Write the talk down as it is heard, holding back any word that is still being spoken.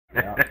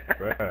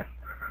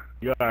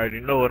You already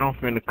know what I'm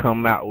finna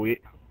come out with.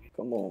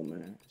 Come on,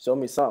 man. Show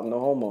me something. No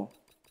homo.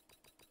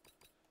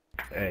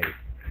 Hey.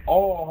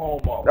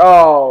 All homo.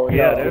 Oh,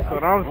 yeah, no. that's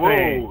what I'm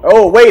saying.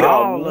 Oh, wait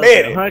all a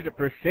minute.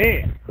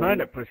 100%.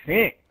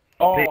 100%.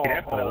 Oh,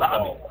 That's for the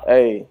lobby.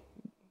 Hey.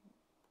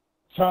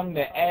 Tongue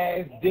the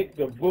ass, dick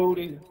the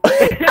booty.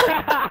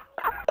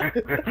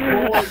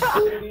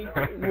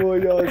 Boy,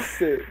 y'all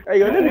sick. Hey,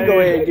 yo, let me go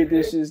ahead and get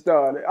this shit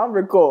started. I'm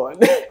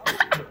recording.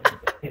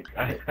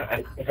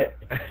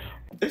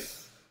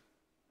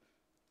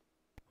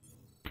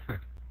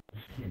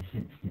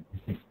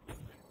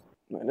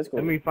 Man,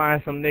 let me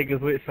find some niggas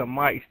with some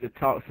mics to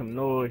talk some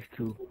noise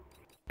to.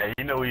 Hey,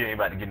 you know we ain't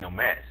about to get no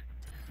match.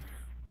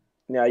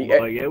 Now,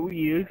 yeah,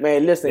 we is.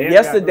 Man, listen,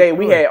 yesterday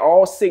we had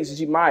all 6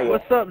 Gmaya.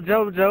 What's up,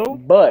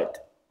 JoJo?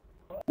 But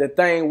the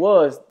thing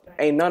was,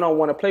 ain't none of them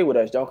want to play with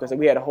us, Joe, because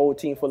we had a whole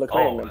team full of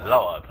clan members.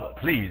 Lord,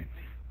 please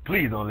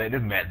don't let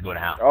this match go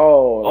down.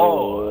 Oh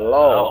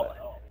Lord.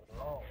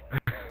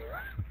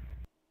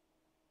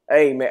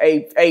 Hey, man,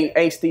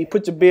 hey, Steve,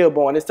 put your bib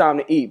on. It's time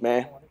to eat,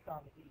 man.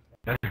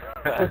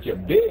 Put your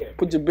bib.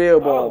 Put your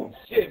bib on. Oh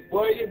shit,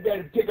 boy, you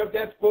better pick up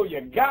that for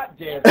your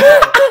goddamn.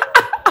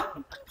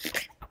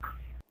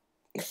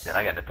 Then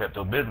I got the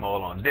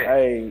Pepto-Bismol on deck.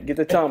 Hey, get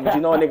the tongue, but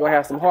you know they're gonna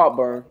have some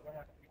heartburn.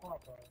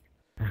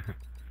 All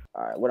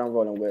right, what I'm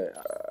rolling with?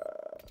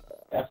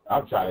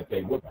 I'm trying to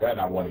think what gun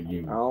I want to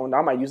use. I don't know.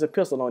 I might use a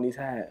pistol on these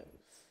halves.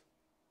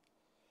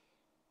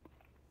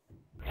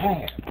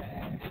 Damn,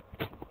 man.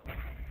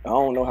 I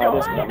don't know how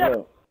this comes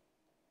up.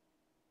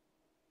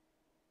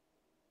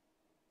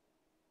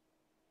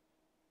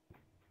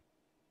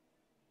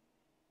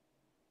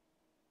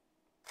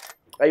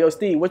 Hey, yo,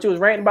 Steve, what you was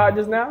ranting about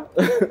just now?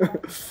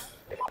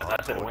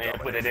 I should have went and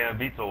put that damn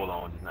VTOL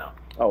on just now.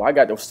 Oh, I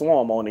got the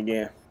swarm on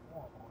again.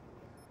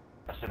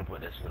 I should have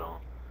put that shit on.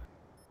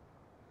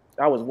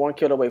 I was 1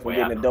 kill away from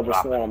getting a double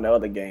swarm the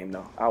other game,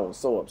 though. I was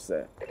so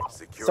upset.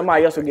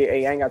 Somebody else will get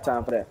A. I ain't got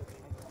time for that.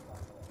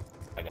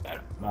 I got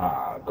it.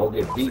 Nah, go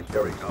get beat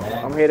first,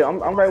 man. I'm here.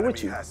 I'm right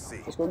with you.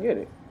 Let's go get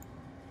it.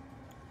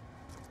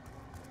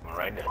 I'm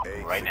right now.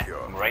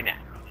 I'm right now.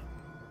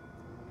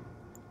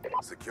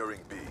 Securing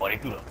B. Oh, they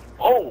threw them.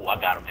 Oh, I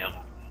got him, M.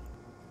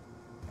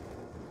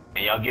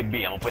 And y'all get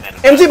B. I'm gonna put that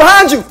in MG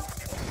behind you!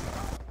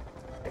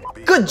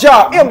 Good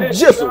job, M.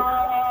 Jizzle.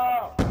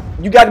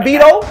 You got B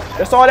though?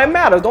 That's all that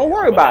matters. Don't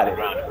worry about it.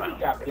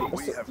 You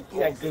see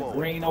that good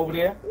green over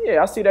there?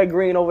 Yeah, I see that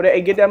green over there.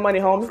 Hey, get that money,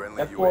 homie.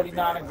 That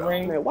 49er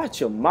green. Man,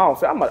 watch your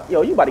mouth.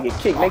 Yo, you about to get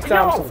kicked. Next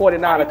time some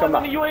 49er come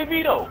out. the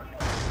UAV though.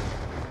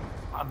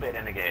 I bet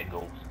that nigga had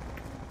goals.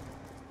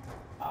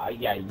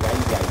 Yeah.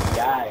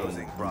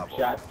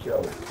 Shot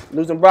Joe.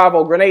 Losing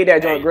Bravo. Grenade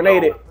that joint.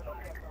 Grenade it.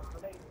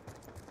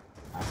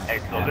 Hey,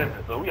 so listen.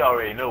 So we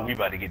already know we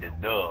about to get this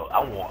dub. I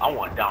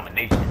want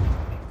domination.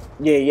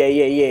 Yeah. Hey,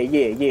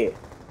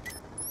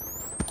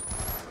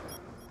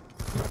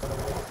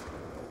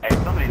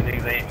 some of these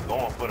niggas ain't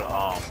going for the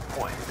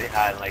points. They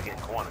hiding like in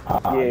corners.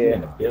 Yeah.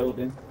 In the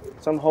building.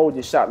 Some hoe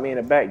just shot me in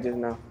the back just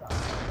now.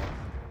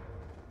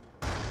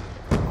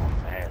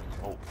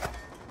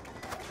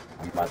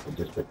 I'm about to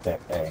just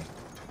protect A.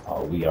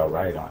 Oh, we all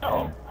right on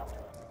A.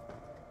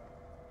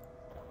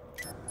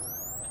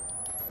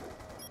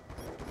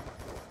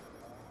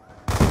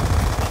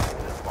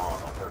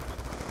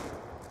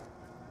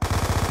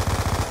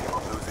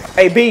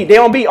 Hey, B, they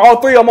on B. All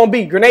 3 of them on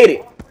B. Grenade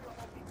it.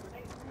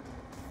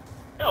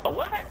 Yo,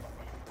 what?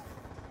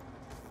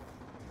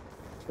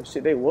 Oh,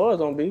 shit, they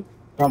was on B.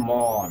 Come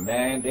on,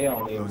 man. They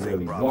don't even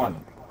really want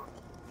him.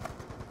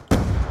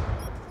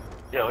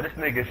 Yo, this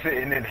nigga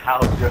sitting in the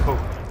house, yo.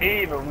 He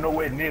ain't even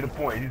nowhere near the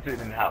point. He's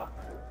sitting in the house.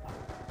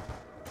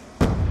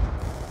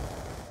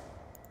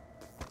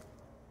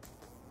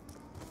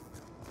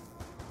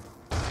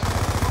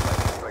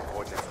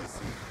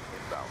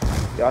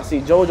 Y'all see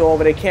JoJo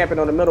over there camping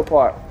on the middle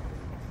part.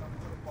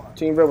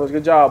 Team Rivers,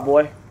 good job,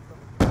 boy.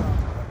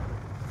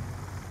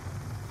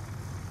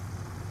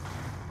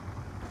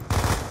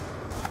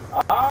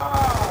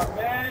 Ah,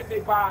 man,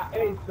 they by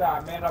A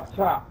side, man, up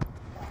top.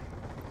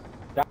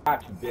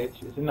 Got you,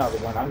 bitch. It's another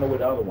one. I know where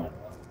the other one.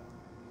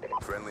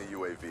 Friendly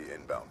UAV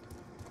inbound.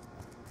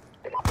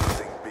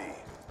 Losing B.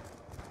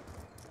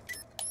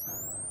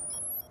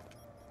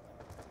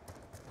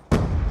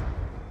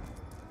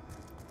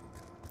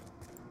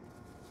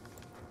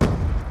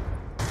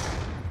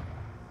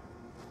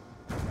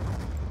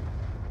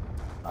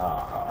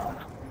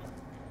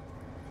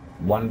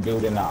 One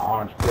dude in the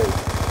orange plate.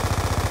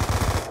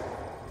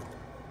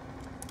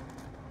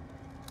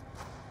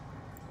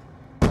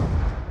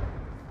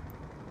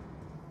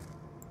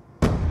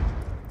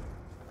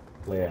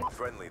 Clear.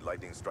 Friendly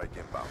lightning strike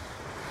inbound.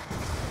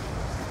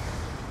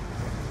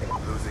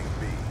 Losing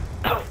B.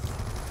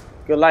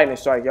 Good lightning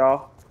strike,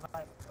 y'all.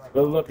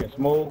 Good looking,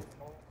 Smooth.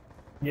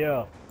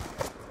 Yeah.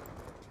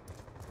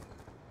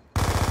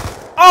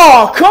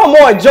 Oh, come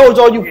on,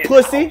 JoJo, you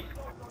pussy.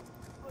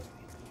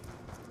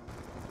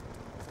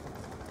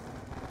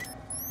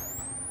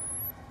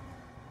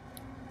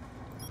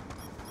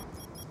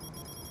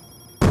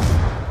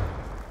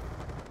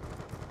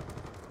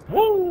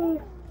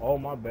 Oh,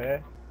 my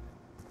bad.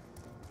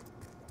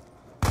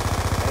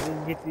 I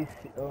didn't get these.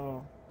 I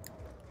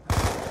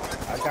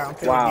got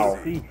him. Wow.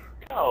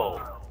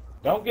 Yo.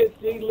 Don't get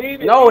C.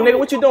 Leave it. No, nigga,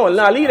 what you doing?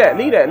 Nah, leave that.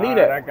 Leave that. Leave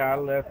That that. guy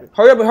left it.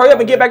 Hurry up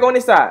and get back on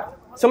this side.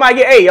 Somebody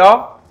get A,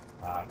 y'all.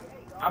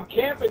 I'm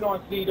camping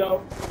on C,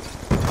 though.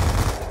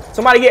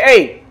 Somebody get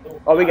A.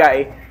 Oh, we got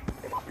A.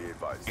 Be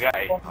advised. You got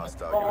A.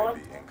 Hostile UAV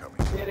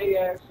incoming. Get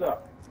their ass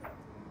up.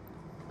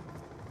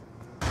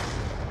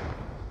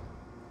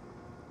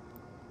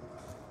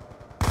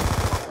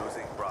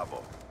 Losing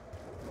Bravo.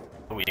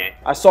 Who we at?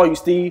 I saw you,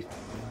 Steve.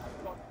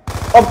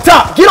 Up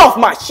top. Get off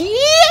my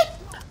shit.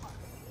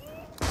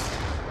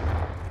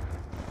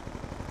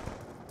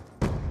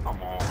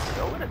 Come on.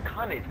 Yo, where the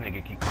Connex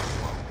nigga keep coming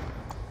from?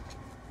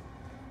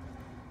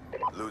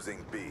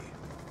 Losing B.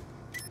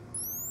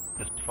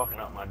 Just fucking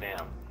up my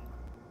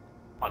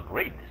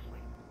greatness.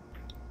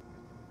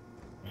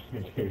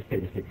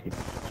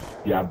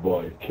 Yeah,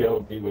 boys,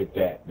 killed me with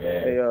that,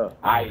 man. Hey,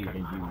 I even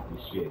use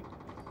this shit.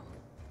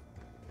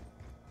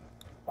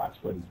 Watch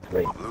what he's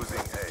great. Losing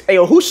A. Hey,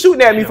 yo, who's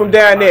shooting at me from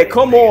down there?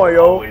 Come on,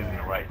 yo. Always in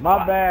the right My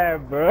spot.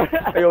 bad, bro.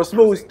 Hey, yo,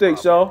 smooth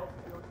sticks, yo.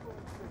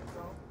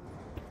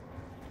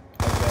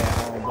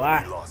 Boy.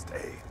 We lost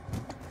A.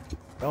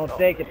 Don't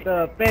take it to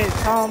the face,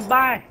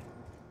 homeboy.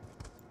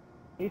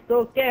 He's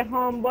so scared,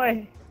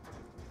 homeboy.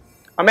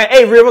 I'm at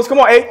A, Rivers. Come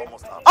on, A.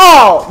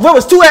 Oh,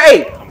 Rivers, 2 at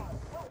A.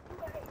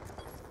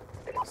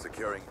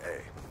 Securing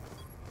A.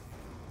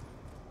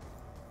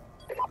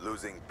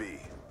 Losing B.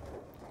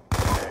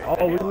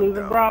 Oh, we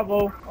losing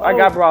Bravo. I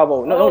got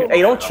Bravo. No, don't,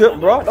 hey, don't trip,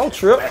 bro. Don't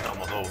trip. That's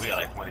almost over. We got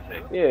like 20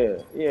 seconds. Yeah,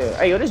 yeah.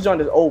 Hey, yo, this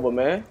joint is over,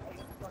 man.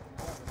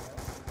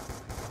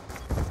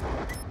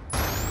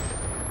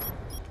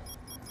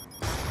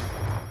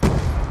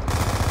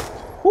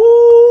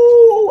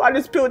 Whoo! I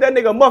just peeled that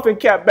nigga muffin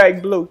cap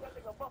back blue.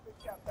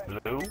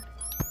 Blue.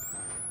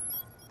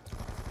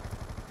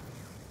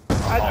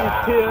 I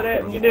just peeled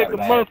that nigga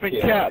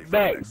muffin cap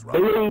back.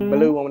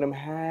 Blue on them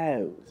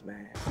hoes,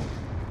 man.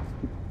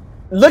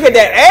 Look at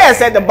that ass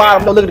at the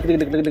bottom. No, look at Man,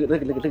 look at that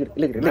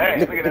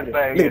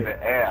thing in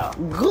the air.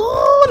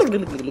 Good.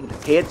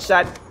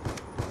 Headshot.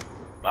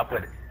 I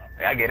put it.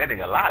 I get that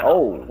nigga a lot.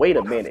 Oh, wait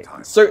a minute.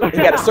 He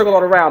got a circle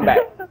on the round back.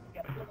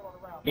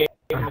 Get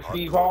him to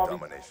Steve Harvey.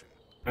 Domination.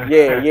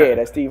 Yeah,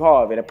 that's Steve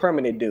Harvey, the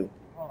permanent dude.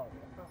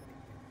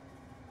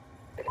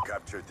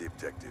 Capture the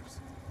objectives.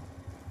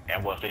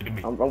 And what's it to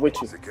be? I'm with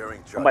you.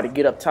 Securing I'm about to Charlie.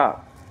 get up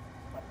top.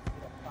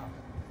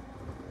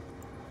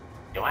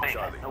 Yo, I ain't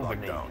got no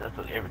grenades. That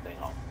took everything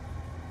off.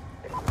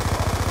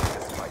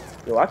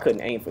 Yo, I couldn't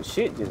aim for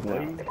shit just now.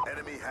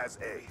 Enemy has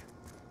A.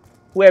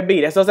 Who at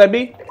B? That's us at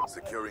B?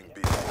 Securing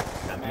B.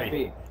 That's Man,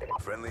 me. B.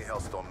 Friendly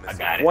Hellstorm I missile.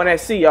 got it. One at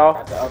C, y'all.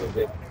 Got the other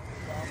bit.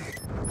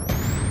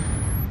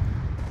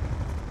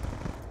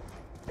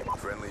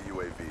 Friendly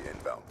UAV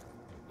inbound.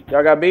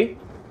 Y'all got B?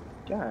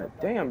 God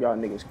damn, y'all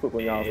niggas quick on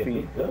y'all Yeah,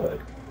 feet. be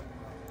good.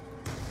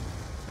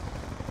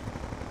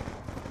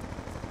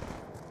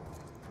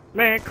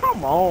 Man,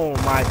 come on,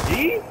 my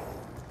G.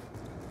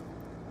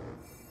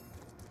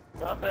 I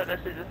thought that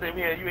shit just said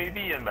we had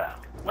UAV inbound.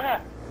 What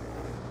happened?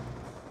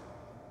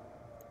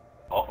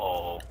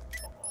 Uh-oh.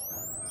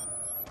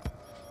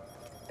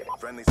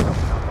 Friendly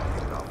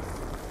SubTheGamer inbound.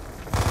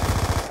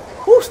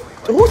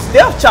 Who's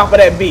stealth chopper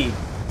that B?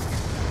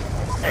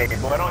 Hey,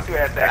 boy, don't you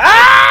ask that. Ah!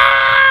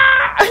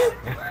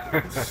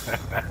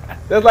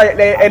 That's like,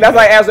 and that's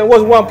like asking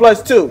what's 1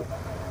 + 2.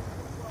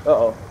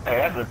 Uh-oh. Hey,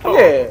 that's a total.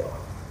 Yeah.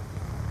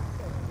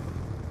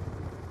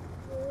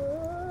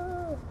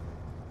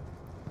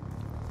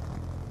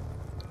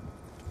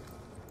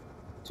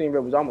 Team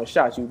Rebels almost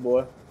shot you,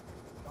 boy.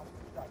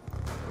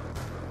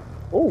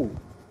 Ooh.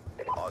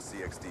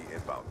 RCXD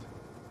inbound.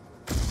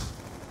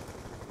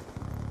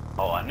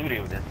 Oh, I knew they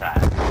was inside.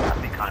 I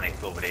see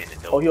Connex over there in the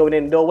door. Oh, he over there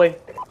in the doorway.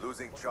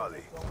 Losing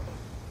Charlie.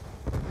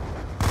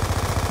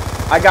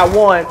 I got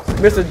one.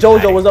 Mr.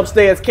 JoJo was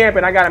upstairs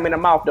camping. I got him in the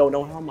mouth, though.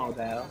 No homo,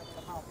 though.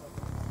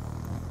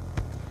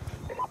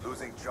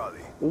 Losing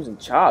Charlie. Losing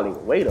Charlie.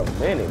 Wait a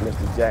minute,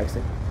 Mr.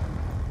 Jackson.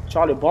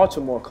 Charlie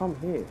Baltimore, come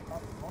here.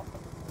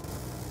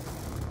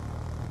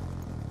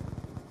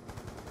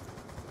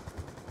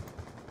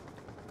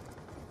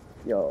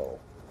 Yo.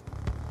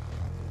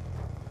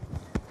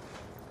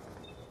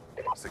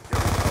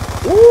 Securing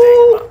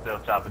Ooh.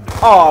 Myself chopping doing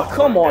Oh, good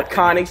come on, work. That shit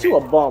Connex. You a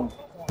makes bum.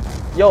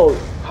 Yo,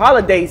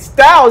 Holiday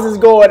Styles is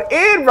going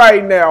in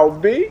right now,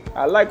 B.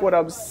 I like what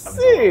I'm sense. I'm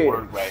doing seeing.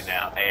 work right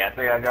now. Hey, I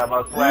think I got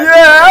my swag.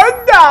 Yeah,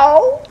 I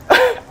know.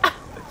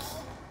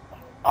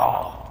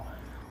 Oh.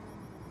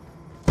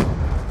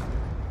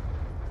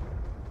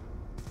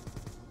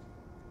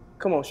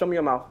 Come on, show me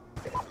your mouth.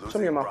 Show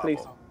me your mouth, please.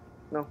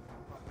 No.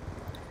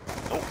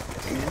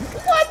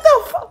 What the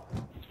fuck?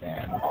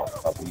 Man, all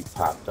he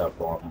popped up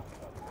on him.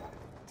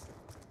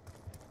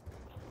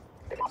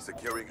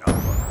 Securing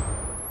Alpha.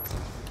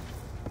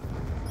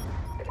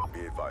 Be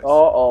advised.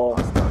 Uh-oh.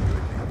 Hostile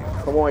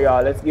UAV. Come on,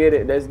 y'all. Let's get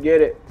it. Let's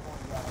get it.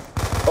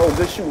 Oh,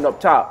 good shooting up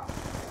top.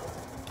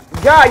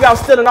 God, y'all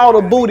stealing all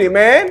the booty,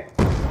 man. And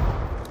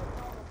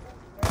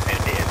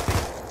then,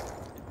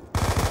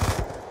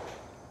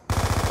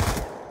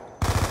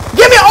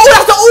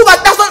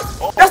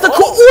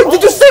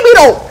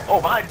 though?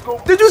 Oh, behind the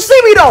scope. Did you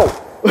see me though?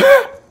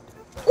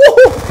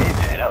 Woohoo!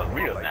 Yeah, that was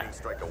real nice.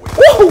 Strike away.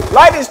 Woohoo!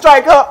 Lightning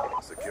strike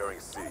up. Securing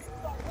C.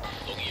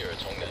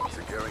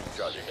 Securing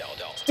Charlie.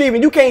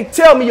 Steven, you can't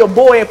tell me your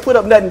boy ain't put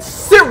up nothing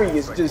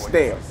serious just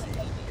there.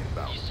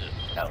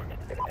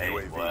 Hey,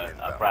 boy,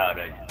 I'm proud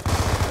of you.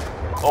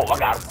 Oh, I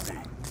got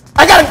him.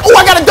 I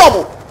got a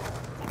double.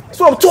 That's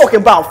what I'm talking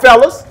about,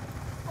 fellas.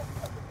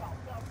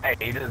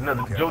 Hey, there's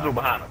another JoJo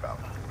behind him.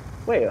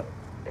 Where?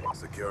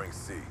 Securing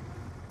C.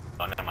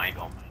 Oh, never mind,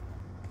 going.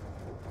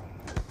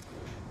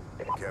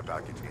 Care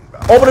package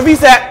inbound. Over the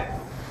VSAT.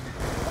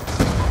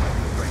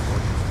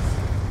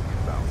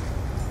 Inbound.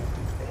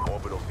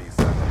 Orbital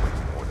VSAT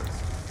awaiting orders.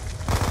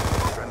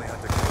 Friendly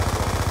hunter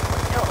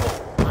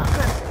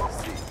control.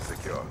 C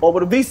secure. Over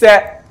the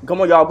VSAT.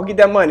 Come on, y'all. Go get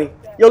that money.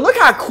 Yo, look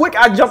how quick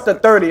I jumped to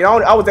 30.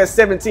 I was at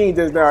 17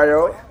 just now,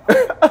 yo.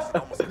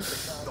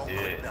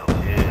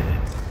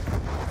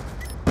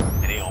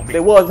 They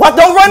was. What?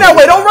 Don't run that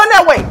way. Don't run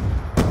that way.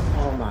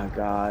 Oh, my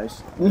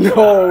gosh.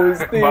 No,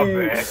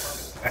 Steve.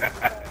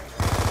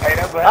 Hey,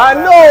 that's what I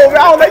know, man.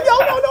 I was like, yo,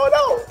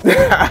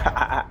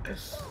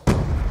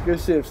 no. Good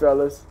shit,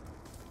 fellas.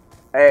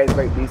 Ass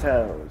break these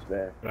hounds,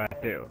 man.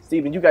 Right there.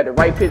 Steven, you got the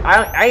right pitch.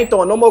 I ain't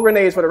throwing no more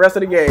grenades for the rest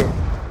of the game.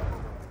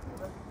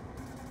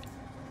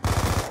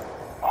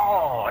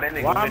 Oh, that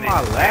nigga. Why am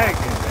I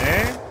lagging,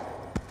 man?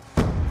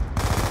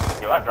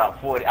 Yo, I dropped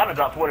 40. I done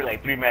dropped 40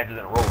 like 3 matches in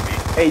a row, man.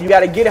 Hey, you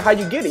gotta get it how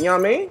you get it, you know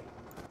what I mean?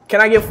 Can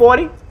I get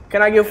 40?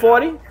 Can I get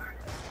 40?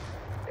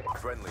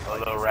 Friendly A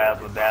little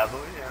razzle dazzle,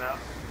 you know.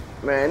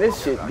 Man,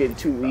 this shit getting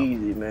too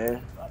easy,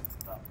 man.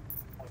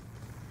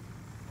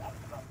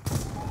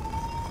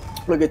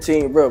 Look at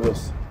Team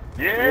Rivers.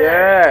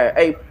 Yeah.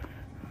 Hey,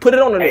 put it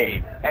on the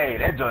net. Hey,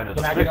 that joint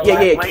is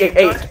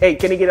Yeah. Hey,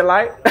 can he get a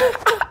light?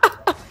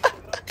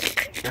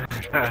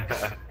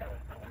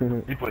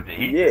 You put the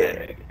heat.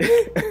 Yeah.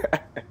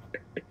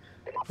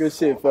 Good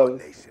shit,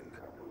 fellas.